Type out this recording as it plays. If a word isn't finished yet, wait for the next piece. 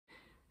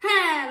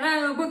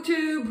Hello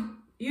BookTube,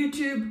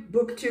 YouTube,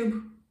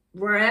 BookTube,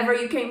 wherever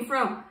you came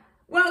from.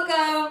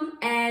 Welcome!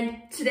 And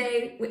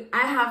today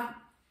I have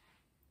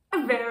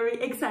a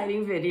very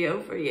exciting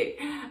video for you.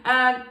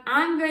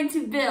 I'm going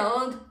to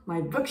build my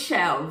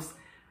bookshelves.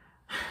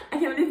 I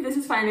can't believe this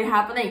is finally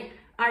happening.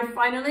 I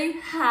finally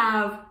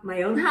have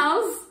my own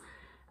house.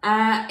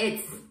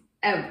 It's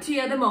empty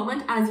at the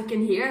moment, as you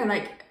can hear.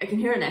 Like, I can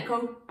hear an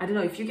echo. I don't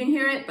know if you can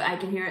hear it, but I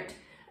can hear it.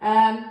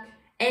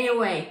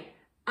 Anyway,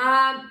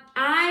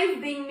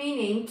 I've been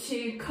meaning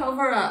to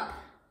cover up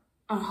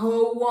a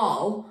whole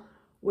wall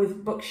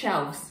with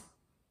bookshelves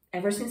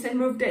ever since I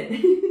moved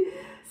in.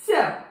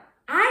 So,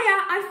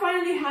 I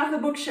finally have the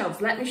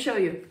bookshelves. Let me show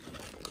you.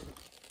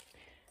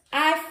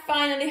 I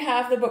finally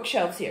have the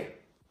bookshelves here.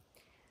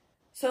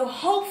 So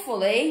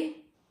hopefully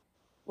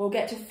we'll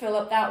get to fill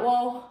up that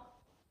wall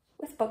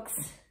with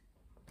books.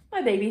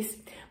 My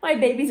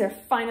babies are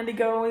finally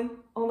going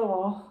on the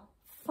wall,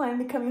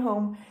 finally coming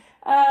home.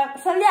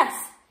 So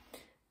yes,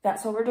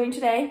 that's what we're doing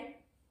today.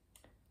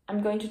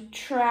 I'm going to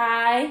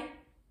try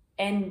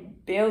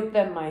and build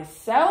them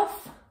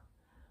myself,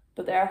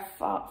 but there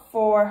are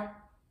 4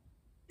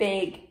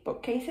 big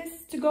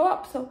bookcases to go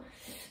up, so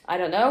I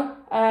don't know.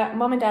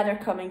 Mom and Dad are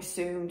coming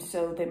soon,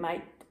 so they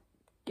might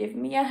give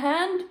me a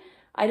hand.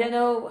 I don't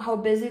know how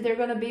busy they're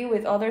gonna be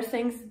with other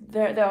things.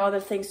 There are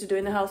other things to do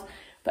in the house,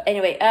 but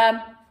anyway,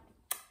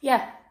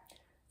 yeah,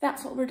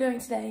 that's what we're doing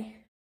today.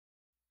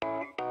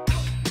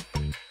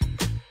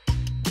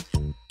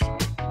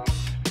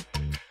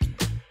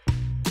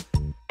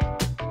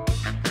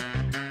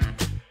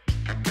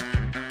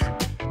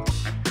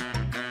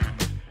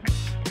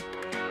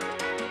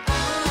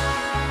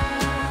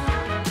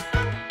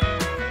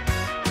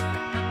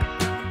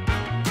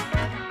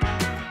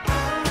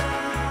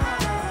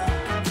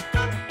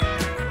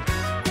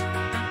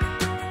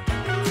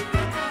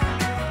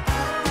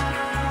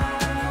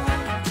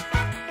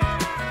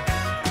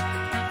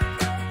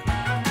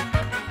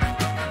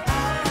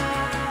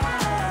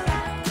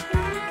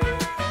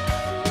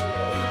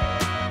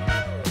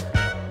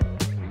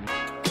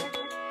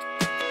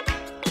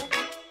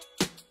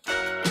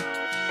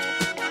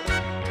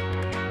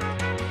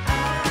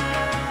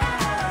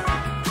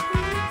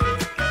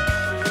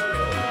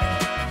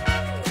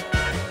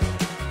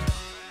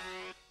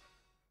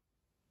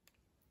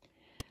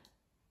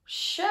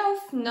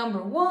 Shelf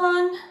number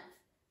 1,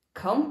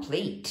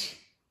 complete.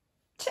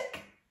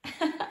 Check.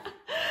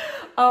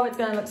 Oh, it's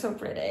gonna look so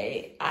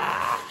pretty.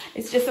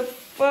 It's just the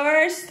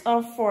first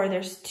of 4.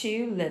 There's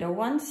 2 little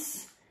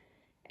ones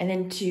and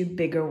then 2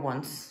 bigger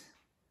ones.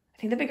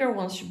 I think the bigger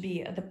ones should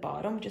be at the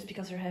bottom just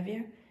because they're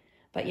heavier.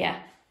 But yeah,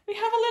 we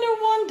have a little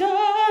one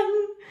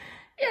done.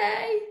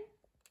 Yay!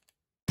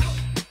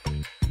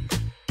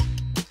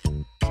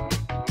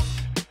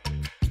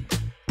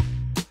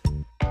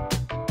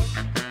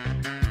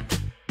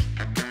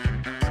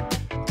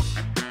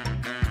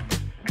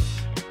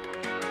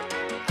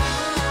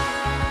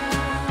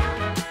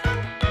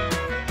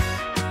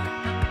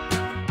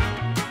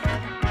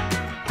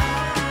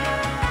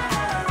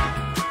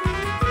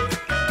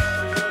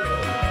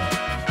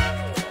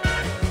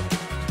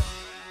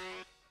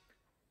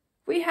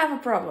 We have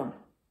a problem.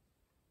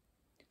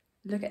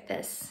 Look at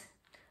this.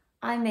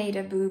 I made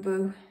a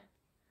boo-boo.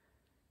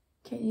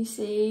 Can you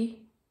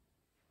see?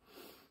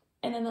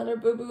 And another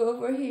boo-boo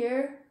over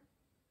here.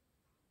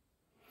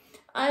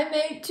 I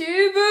made 2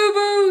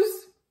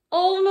 boo-boos.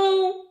 Oh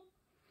no.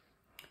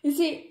 You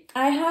see,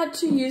 I had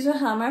to use a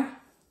hammer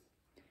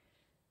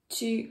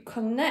to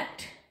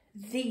connect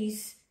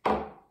these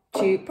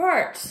 2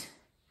 parts.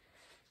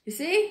 You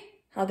see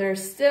how they're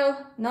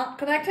still not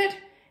connected?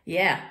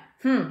 Yeah.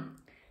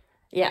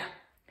 Yeah,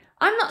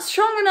 I'm not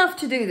strong enough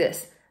to do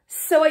this,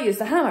 so I used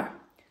a hammer.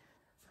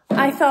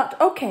 I thought,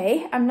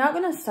 okay, I'm not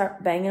gonna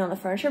start banging on the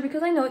furniture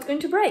because I know it's going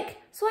to break.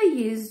 So I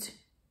used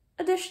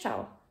a dish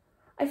towel.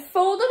 I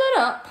folded it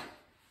up,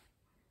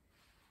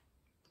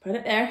 put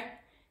it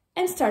there,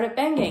 and started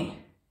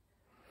banging.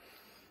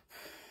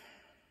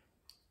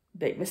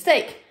 Big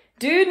mistake.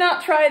 Do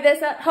not try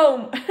this at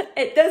home.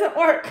 It doesn't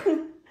work.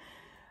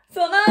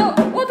 So now,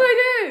 what do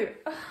I do?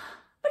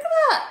 Look at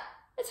that,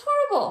 it's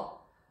horrible.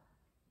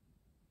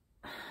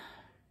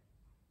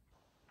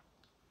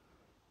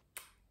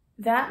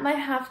 That might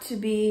have to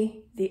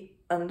be the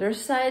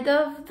underside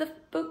of the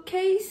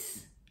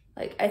bookcase.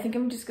 Like, I think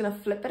I'm just gonna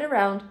flip it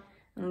around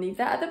and leave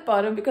that at the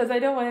bottom because I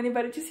don't want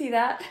anybody to see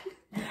that.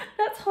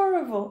 That's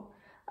horrible.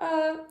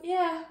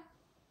 Yeah.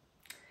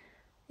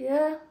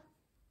 Yeah.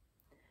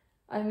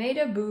 I made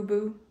a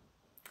boo-boo.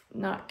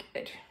 Not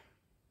good.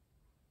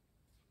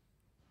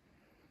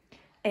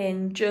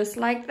 And just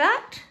like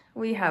that,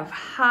 we have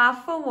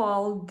half a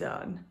wall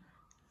done.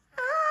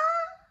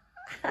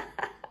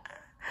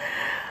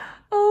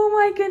 Oh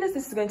my goodness,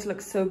 this is going to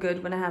look so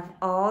good when I have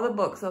all the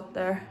books up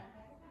there.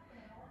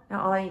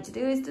 Now all I need to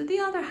do is do the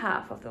other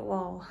half of the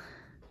wall.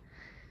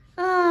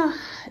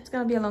 It's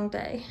gonna be a long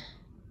day.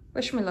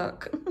 Wish me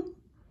luck.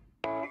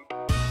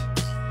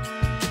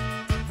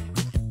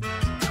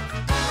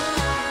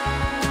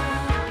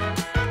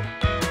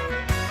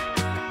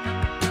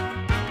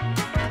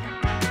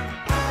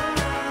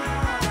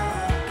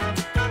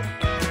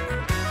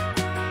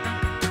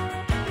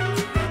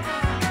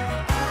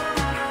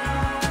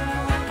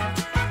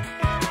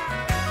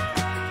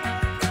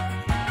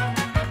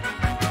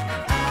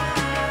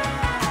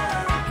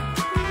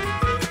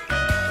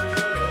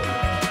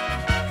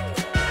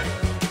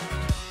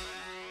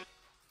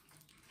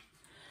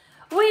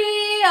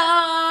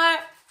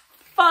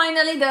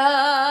 finally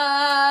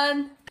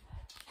done.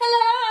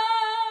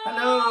 Hello.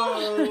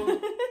 Hello.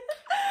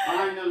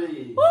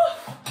 Finally.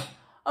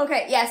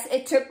 Okay, yes,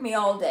 it took me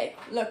all day.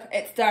 Look,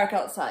 it's dark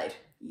outside.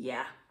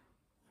 Yeah.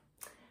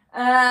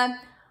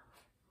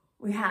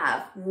 We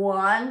have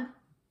 1,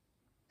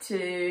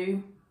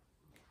 2,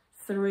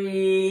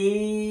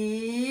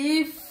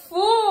 3,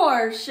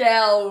 4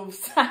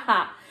 shelves.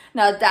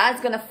 Now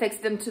Dad's gonna fix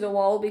them to the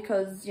wall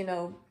because, you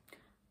know,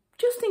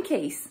 just in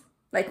case.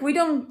 Like we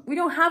don't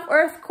have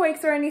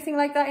earthquakes or anything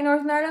like that in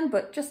Northern Ireland,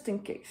 but just in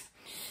case.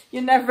 You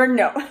never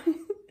know.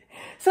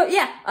 So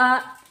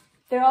yeah,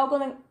 they're all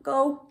gonna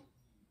go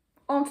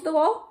onto the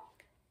wall,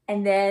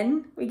 and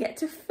then we get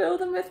to fill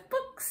them with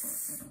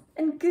books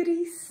and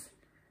goodies.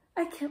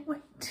 I can't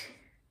wait.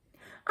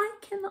 I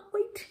cannot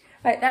wait.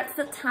 Right, that's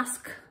the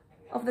task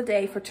of the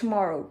day for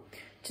tomorrow.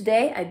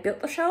 Today I built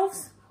the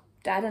shelves.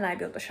 Dad and I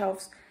built the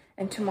shelves,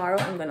 and tomorrow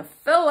I'm gonna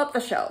fill up the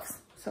shelves.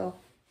 So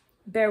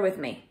bear with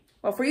me.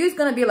 Well, for you it's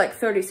gonna be like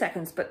 30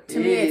 seconds, but to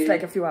me it's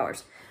like a few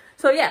hours.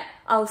 So yeah,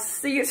 I'll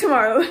see you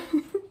tomorrow.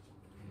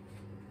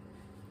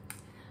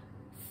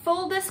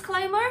 Full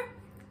disclaimer,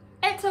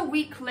 it's a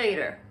week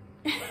later.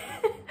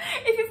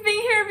 If you've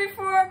been here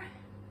before,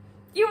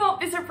 you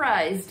won't be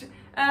surprised.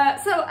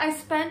 So I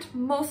spent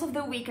most of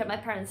the week at my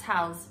parents'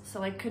 house,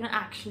 so I couldn't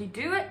actually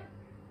do it.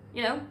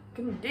 You know,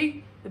 couldn't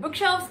do the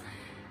bookshelves.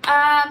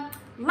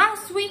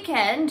 Last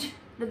weekend,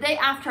 the day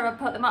after I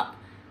put them up,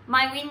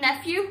 my wee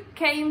nephew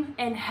came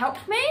and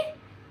helped me.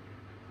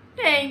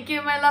 Thank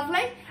you, my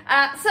lovely.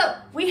 So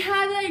we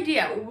had an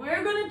idea.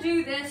 We're gonna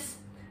do this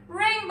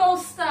rainbow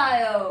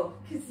style,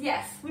 because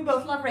yes, we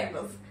both love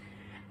rainbows.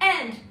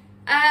 And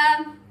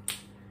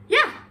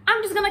yeah,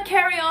 I'm just gonna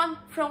carry on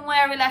from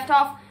where we left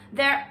off.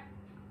 There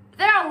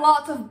are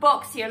lots of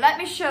books here. Let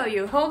me show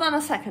you. Hold on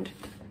a second.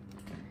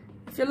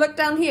 If you look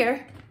down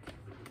here,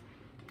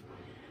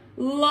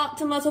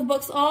 lots and lots of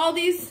books. All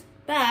these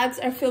bags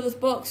are filled with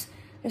books.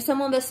 There's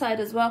some on this side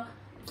as well.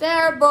 There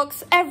are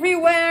books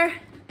everywhere.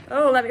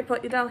 Oh, let me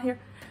put you down here.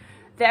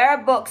 There are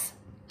books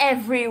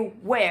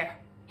everywhere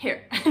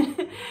here.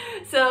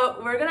 So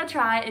we're gonna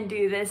try and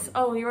do this.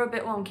 Oh, you're a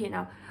bit wonky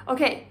now.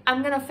 Okay,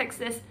 I'm gonna fix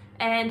this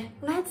and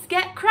let's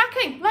get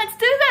cracking. Let's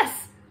do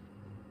this.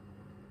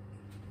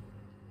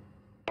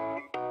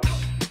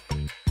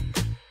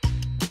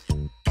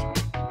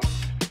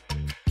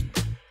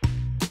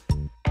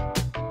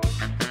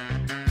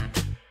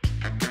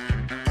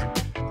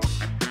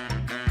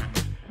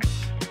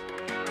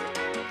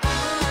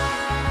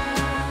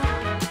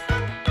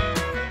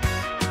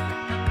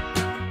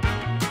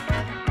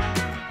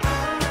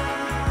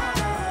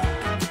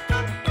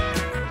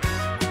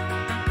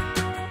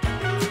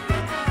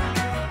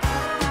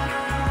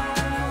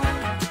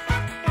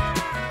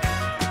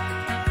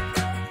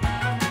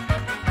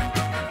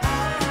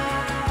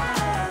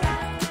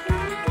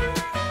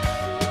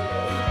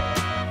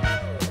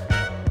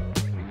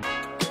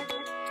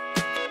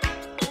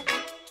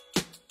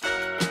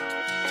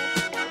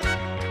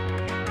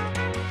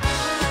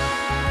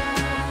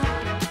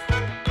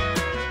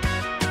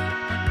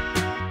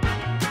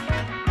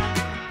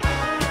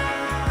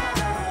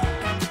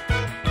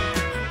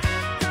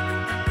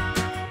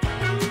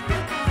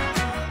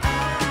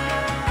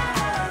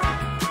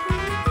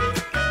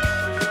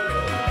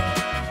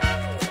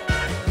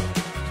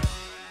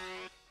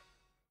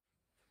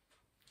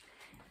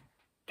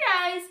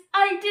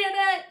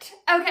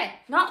 Okay,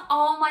 not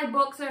all my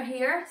books are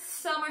here.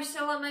 Some are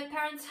still at my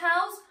parents'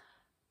 house.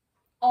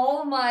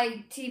 All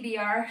my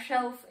TBR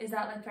shelf is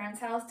at my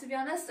parents' house, to be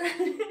honest.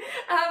 I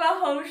have a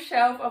whole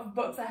shelf of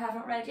books I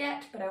haven't read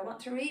yet, but I want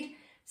to read.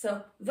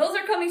 So those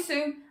are coming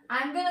soon.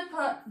 I'm gonna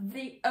put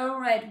the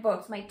unread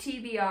books, my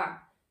TBR,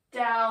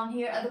 down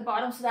here at the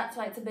bottom, so that's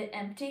why it's a bit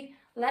empty.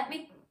 Let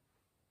me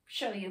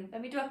show you.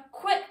 Let me do a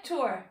quick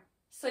tour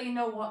so you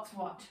know what's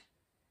what.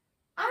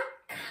 I'm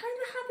kind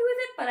of happy with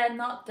it, but I'm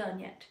not done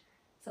yet.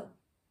 So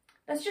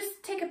let's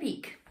just take a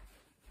peek.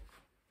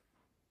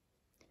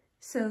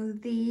 So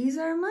these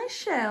are my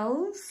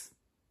shelves.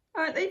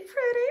 Aren't they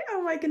pretty?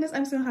 Oh my goodness,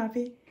 I'm so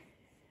happy.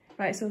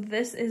 Right, so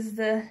this is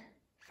the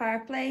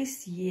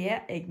fireplace.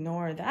 Yeah,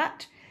 ignore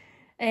that.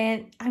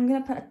 And I'm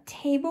gonna put a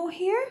table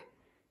here.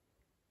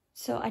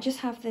 So I just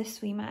have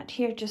this wee mat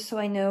here just so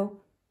I know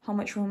how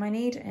much room I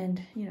need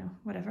and, you know,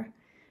 whatever.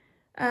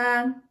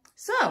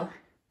 So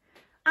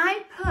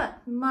I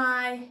put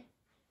my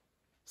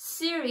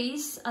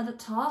series at the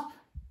top.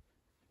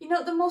 You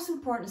know, the most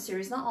important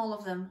series, not all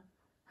of them.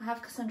 I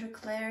have Cassandra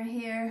Clare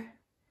here,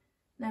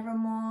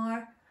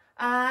 Nevermore.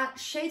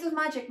 Shades of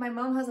Magic, my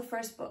mom has the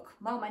first book.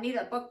 Mom, I need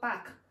that book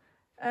back.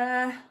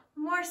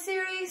 More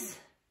series.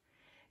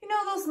 You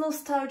know, those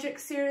nostalgic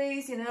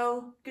series, you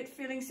know, good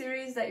feeling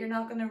series that you're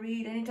not going to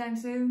read anytime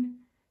soon.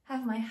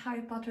 Have my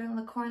Harry Potter in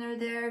the corner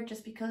there,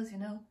 just because, you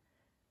know.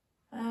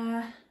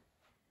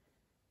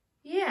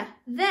 Yeah,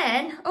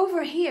 then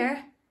over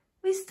here,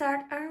 we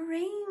start our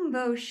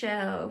rainbow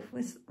shelf.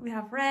 We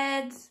have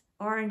reds,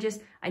 oranges.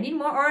 I need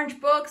more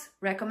orange books.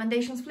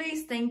 Recommendations,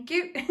 please. Thank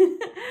you.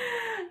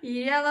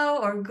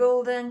 Yellow or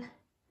golden.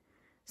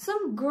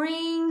 Some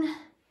green.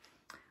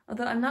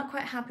 Although I'm not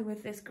quite happy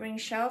with this green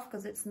shelf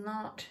because it's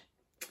not,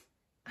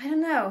 I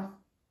don't know.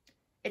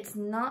 It's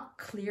not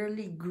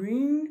clearly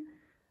green.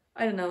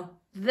 I don't know.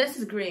 This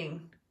is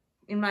green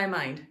in my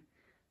mind.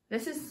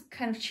 This is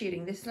kind of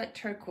cheating. This is like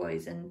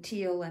turquoise and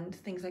teal and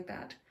things like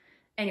that.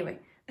 Anyway,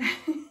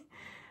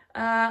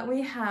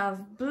 we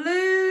have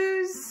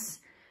blues.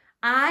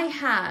 I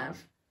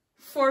have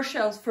 4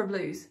 shelves for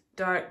blues.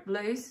 Dark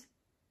blues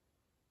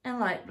and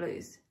light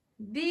blues.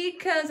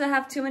 Because I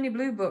have too many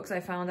blue books,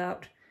 I found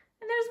out.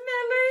 And there's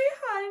Millie.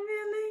 Hi,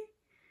 Millie.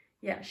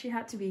 Yeah, she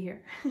had to be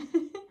here.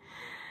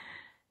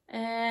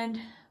 And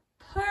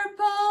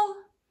purple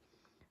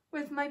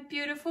with my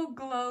beautiful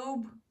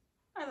globe.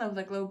 I love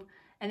the globe.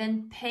 And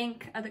then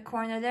pink at the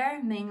corner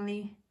there,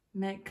 mainly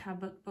Meg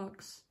Cabot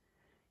books.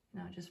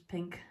 No, just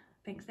pink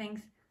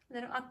things.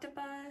 Little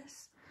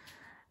octopus.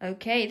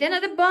 Okay, then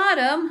at the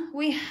bottom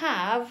we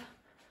have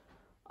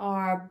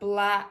our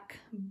black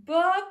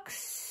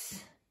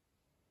books.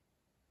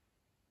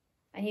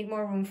 I need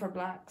more room for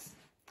blacks.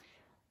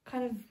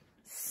 Kind of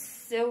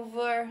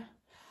silver,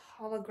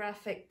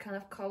 holographic kind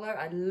of color.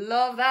 I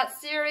love that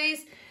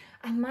series.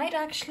 I might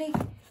actually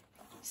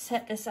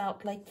set this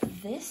out like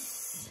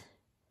this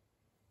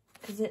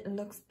because it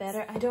looks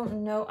better. I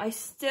don't know. I'm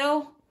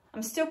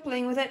still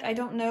playing with it. I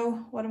don't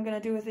know what I'm gonna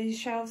do with these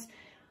shelves.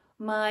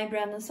 My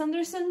Brandon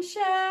Sanderson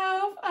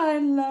shelf. I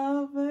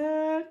love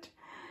it.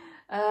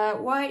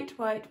 White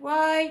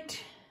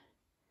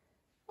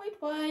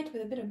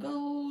with a bit of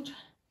gold.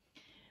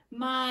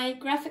 My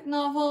graphic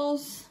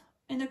novels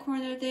in the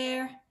corner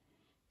there.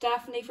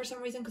 Daphne for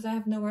some reason because I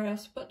have nowhere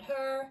else to put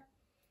her.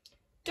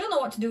 Don't know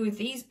what to do with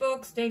these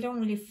books. They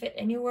don't really fit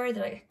anywhere.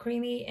 They're like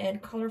creamy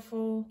and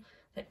colorful.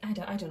 I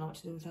don't know what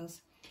to do with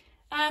those.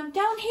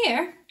 Down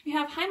here we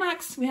have, hi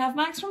Max. We have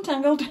Max from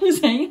Tangled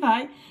saying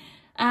hi.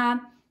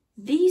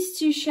 These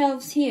 2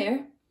 shelves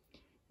here,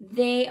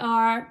 they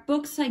are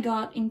books I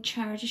got in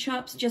charity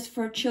shops just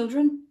for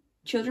children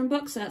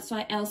books. That's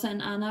why Elsa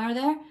and Anna are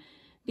there.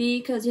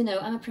 Because, you know,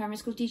 I'm a primary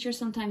school teacher.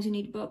 Sometimes you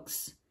need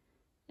books.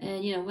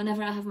 And, you know,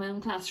 whenever I have my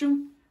own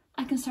classroom,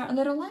 I can start a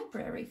little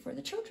library for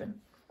the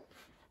children.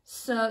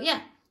 So, yeah.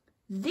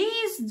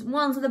 These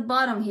ones at the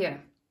bottom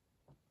here,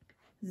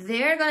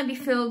 they're going to be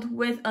filled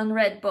with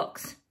unread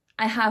books.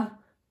 I have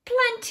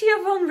plenty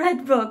of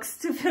unread books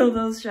to fill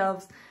those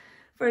shelves.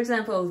 For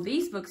example,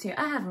 these books here,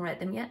 I haven't read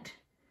them yet.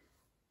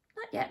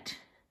 Not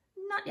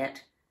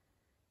yet.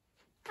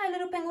 Hi,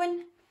 little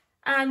penguin.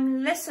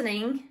 I'm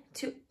listening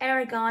to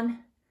Aragon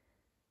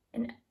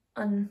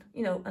on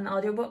an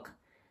audiobook,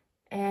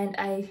 and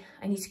I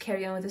need to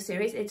carry on with the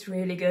series. It's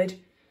really good,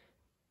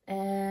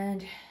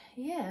 and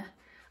yeah,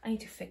 I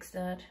need to fix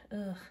that.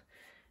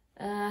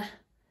 Ugh.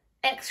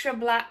 Extra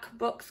black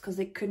books because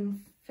they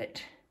couldn't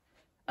fit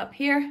up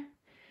here.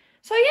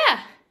 So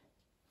yeah,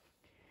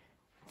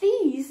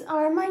 these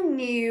are my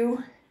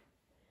new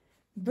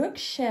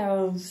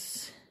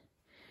bookshelves.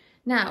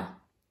 Now,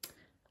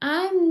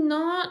 I'm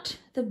not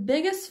the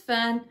biggest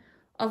fan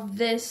of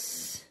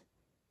this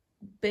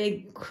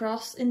big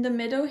cross in the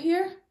middle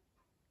here.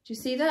 Do you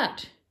see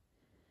that?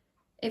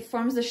 It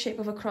forms the shape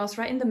of a cross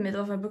right in the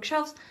middle of my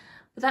bookshelves.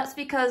 But that's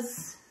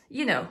because,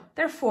 you know,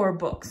 they're 4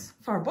 books.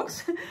 4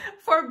 books?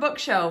 4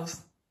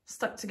 bookshelves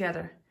stuck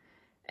together.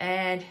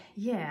 And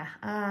yeah,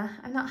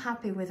 I'm not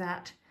happy with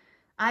that.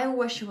 I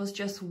wish it was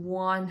just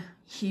one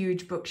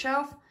huge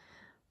bookshelf,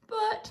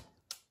 but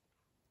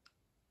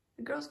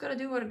a girl's gotta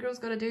do what a girl's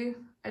gotta do.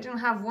 I didn't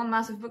have one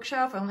massive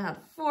bookshelf. I only had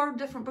 4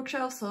 different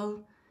bookshelves,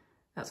 so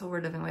that's what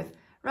we're living with.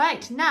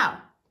 Right,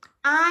 now,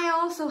 I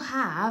also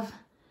have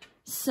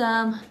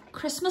some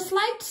Christmas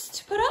lights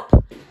to put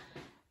up.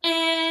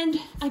 And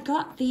I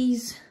got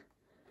these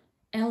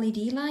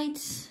LED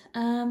lights,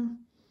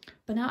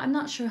 but now I'm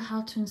not sure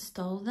how to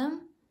install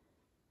them.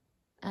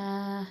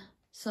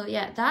 So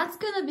yeah, that's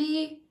gonna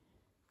be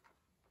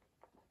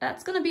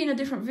in a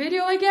different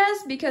video, I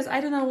guess, because I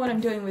don't know what I'm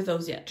doing with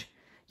those yet.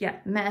 Yeah,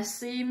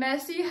 messy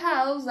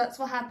house. That's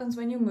what happens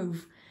when you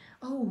move.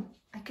 Oh,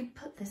 I could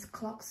put this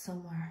clock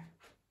somewhere.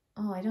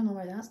 Oh, I don't know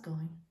where that's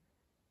going.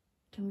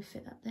 Can we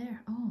fit that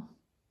there? Oh,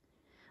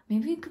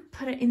 maybe we could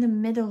put it in the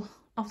middle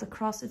of the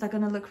cross. Is that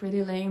gonna look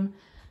really lame?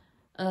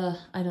 I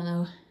don't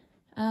know.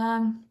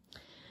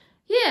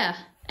 Yeah,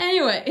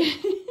 anyway.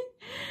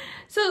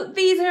 So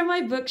these are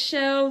my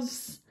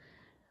bookshelves.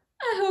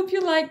 I hope you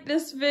liked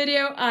this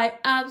video. I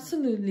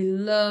absolutely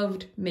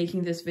loved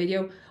making this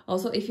video.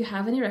 Also, if you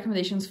have any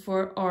recommendations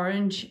for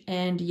orange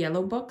and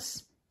yellow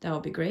books, that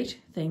would be great.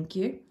 Thank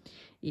you.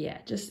 Yeah,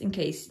 just in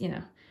case, you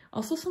know.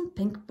 Also some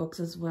pink books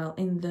as well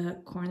in the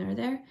corner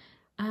there.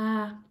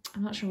 I'm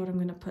not sure what I'm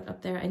gonna put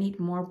up there. I need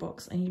more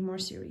books. I need more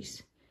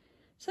series.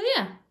 So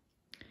yeah,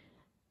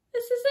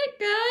 this is it,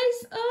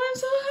 guys. Oh, I'm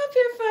so happy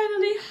I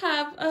finally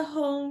have a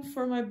home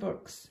for my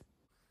books.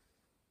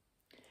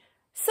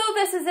 So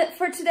this is it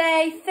for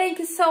today. Thank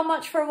you so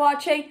much for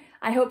watching.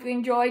 I hope you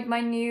enjoyed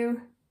my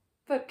new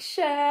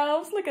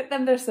bookshelves. Look at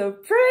them, they're so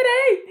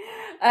pretty.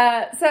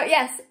 So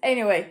yes,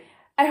 anyway,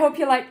 I hope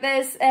you like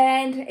this,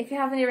 and if you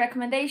have any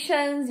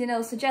recommendations, you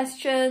know,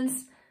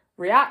 suggestions,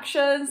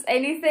 reactions,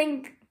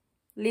 anything,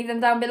 leave them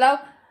down below.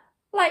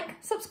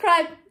 Like,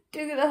 subscribe,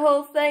 do the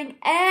whole thing,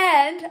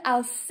 and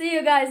I'll see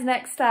you guys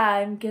next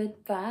time.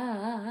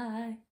 Goodbye.